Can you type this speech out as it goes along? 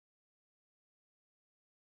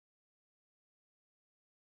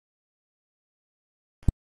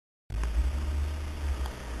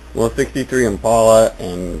Well, 63 Impala,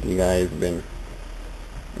 and you guys have been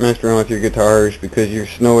messing around with your guitars because you're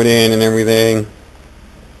snowed in and everything.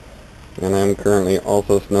 And I'm currently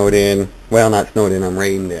also snowed in. Well, not snowed in, I'm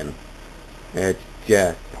rained in. It's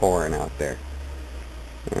just pouring out there.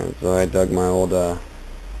 And so I dug my old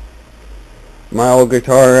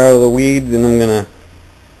guitar out of the weeds, and I'm gonna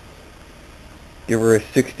give her a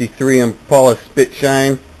 63 Impala spit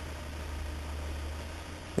shine.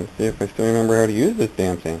 Let's see if I still remember how to use this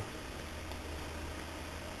damn thing.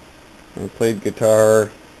 I played guitar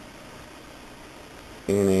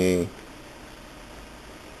in a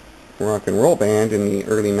rock and roll band in the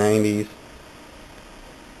early 90s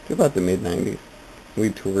to about the mid 90s. We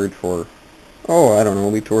toured for, I don't know,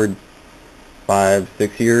 we toured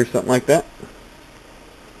 5-6 years, something like that.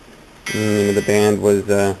 And the name of the band was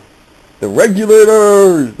the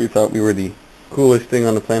Regulators. We thought we were the coolest thing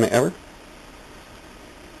on the planet ever.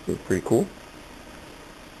 It was pretty cool.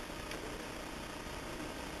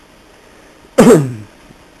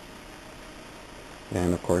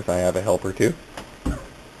 And of course I have a helper too,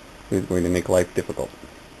 who's going to make life difficult.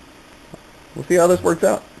 We'll see how this works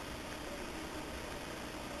out.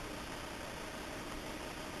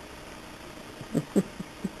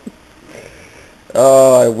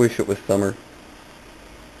 Oh, I wish it was summer.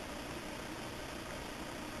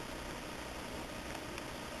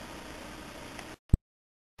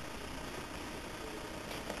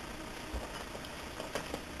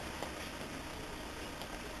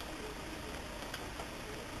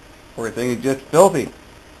 Poor thing is just filthy.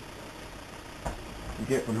 You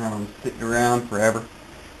get from having them sitting around forever.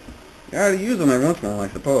 You gotta use them every once in a while, I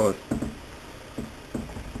suppose.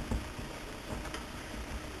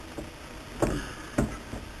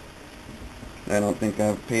 I don't think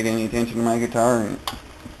I've paid any attention to my guitar in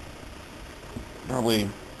probably,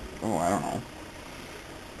 I don't know.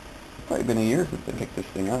 Probably been a year since I picked this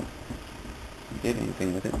thing up. Did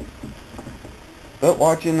anything with it. But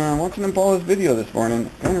watching Impala's video this morning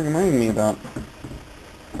kind of reminded me about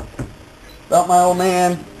my old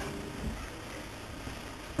man,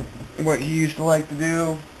 what he used to like to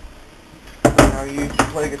do, how he used to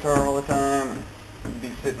play guitar all the time, and he'd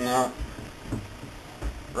be sitting out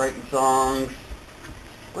writing songs,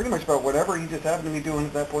 pretty much about whatever he just happened to be doing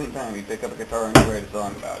at that point in time. He'd pick up a guitar and he'd write a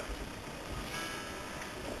song about it.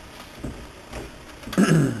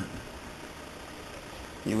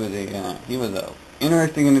 He was a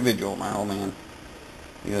interesting individual, my old man.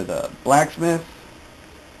 He was a blacksmith.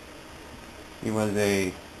 He was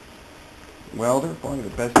a welder, probably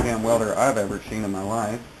the best damn welder I've ever seen in my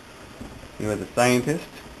life. He was a scientist.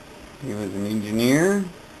 He was an engineer.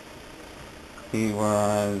 He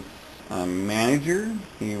was a manager.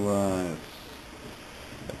 He was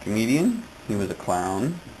a comedian. He was a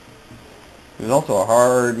clown. He was also a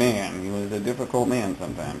hard man. He was a difficult man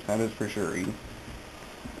sometimes, that is for sure. He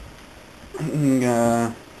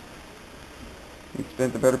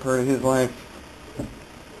spent the better part of his life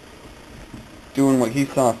doing what he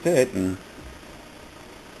saw fit, and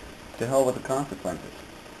to hell with the consequences.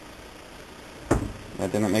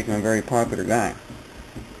 That didn't make him a very popular guy.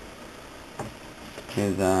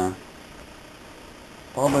 His,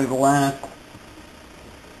 probably the last,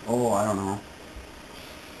 I don't know,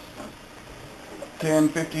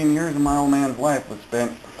 10-15 years of my old man's life was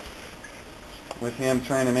spent with him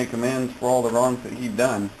trying to make amends for all the wrongs that he'd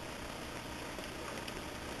done.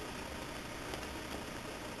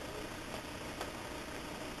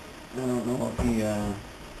 I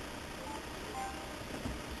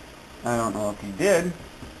don't know if he did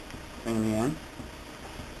in the end,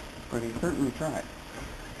 but he certainly tried.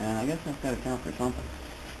 And I guess that's got to count for something,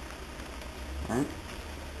 right?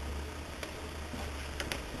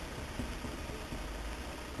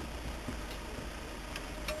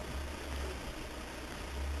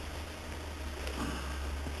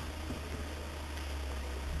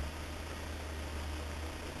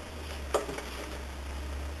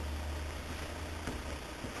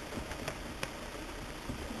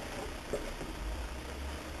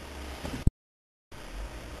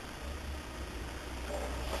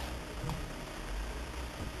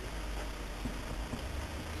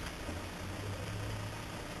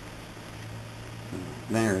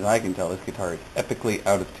 As near as I can tell, this guitar is epically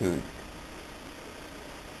out of tune.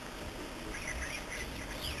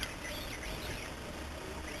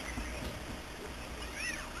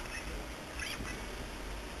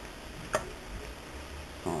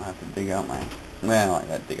 I'll have to dig out I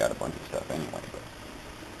gotta dig out a bunch of stuff anyway, but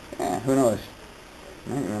yeah, who knows? I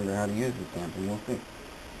don't remember how to use this damn thing, we'll see.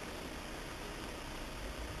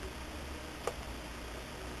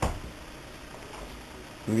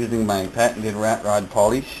 I'm using my patented rat rod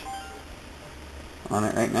polish on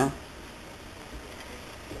it right now.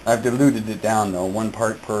 I've diluted it down though, 1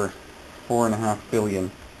 part per 4.5 billion,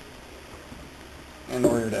 in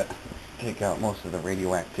order to take out most of the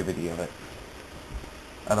radioactivity of it.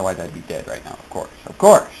 Otherwise I'd be dead right now, of course. Of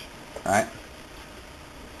course! Right?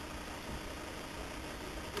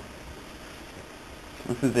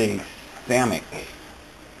 This is a Samick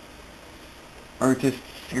Artist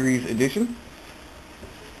Series Edition.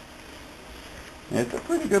 It's a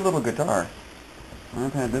pretty good little guitar.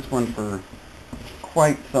 I've had this one for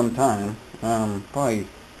quite some time. Probably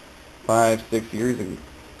 5-6 years ago.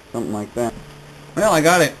 Something like that. Well, I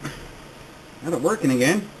got it. Got it working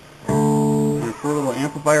again. My poor little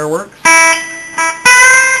amplifier works.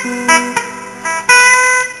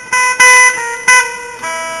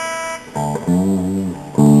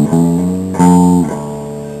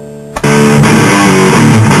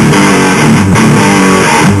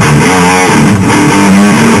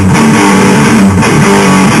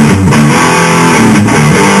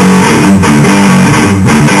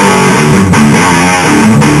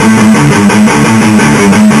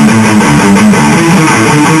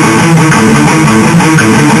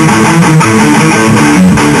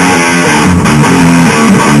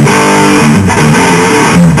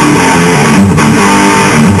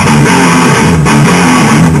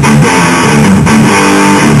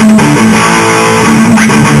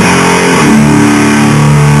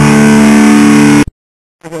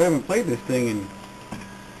 I haven't played this thing in,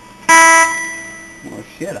 well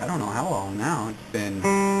shit, I don't know how long now. It's been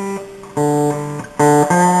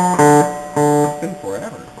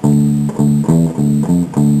forever.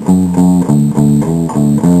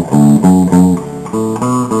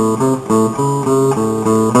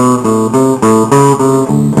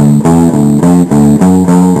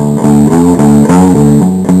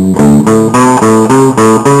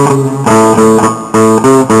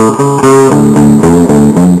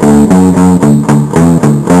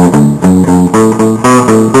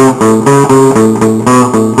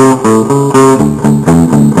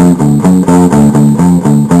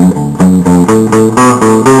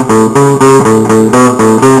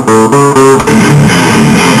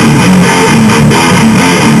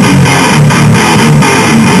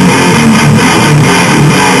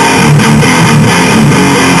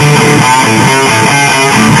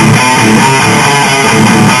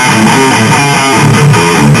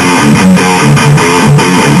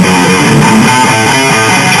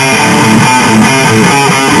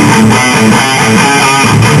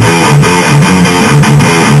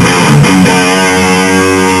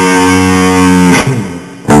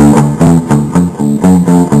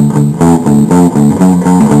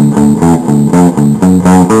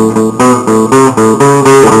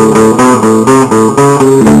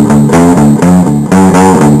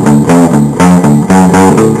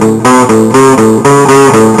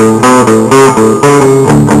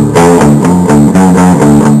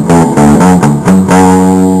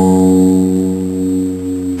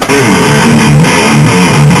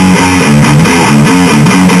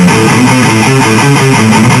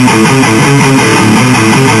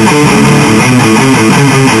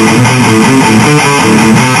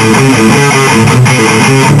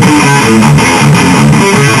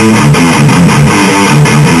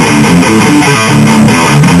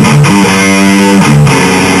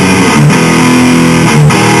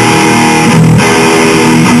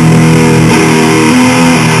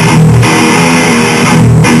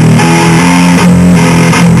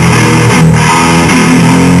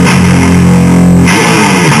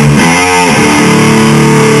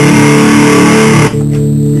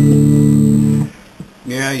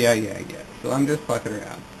 Yeah. So I'm just fucking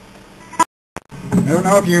around. I don't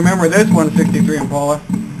know if you remember this 163 Impala.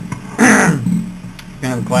 Kind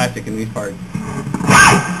of a classic in these parts. See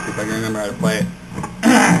if I can remember how to play it.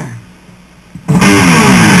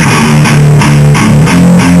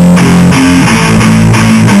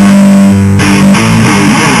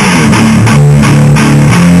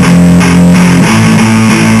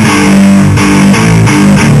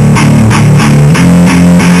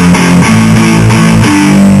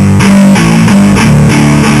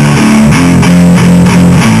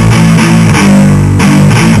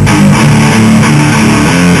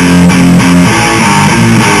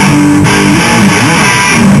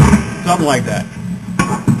 Something like that.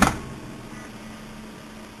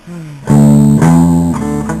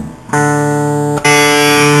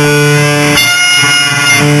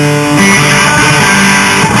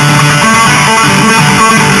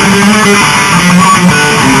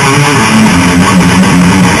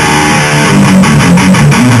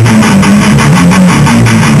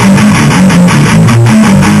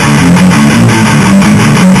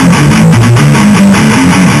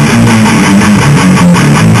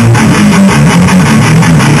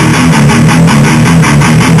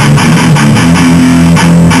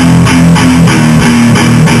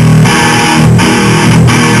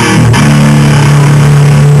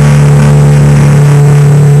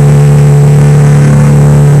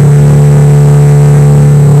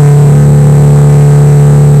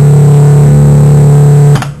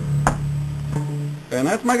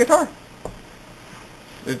 guitar.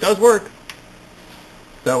 It does work.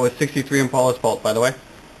 That was 63 Impala's fault, by the way.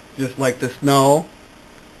 Just like the snow.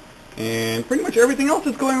 And pretty much everything else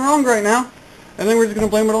is going wrong right now. And then we're just going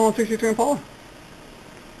to blame it all on 63 Impala.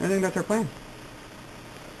 I think that's our plan.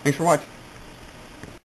 Thanks for watching.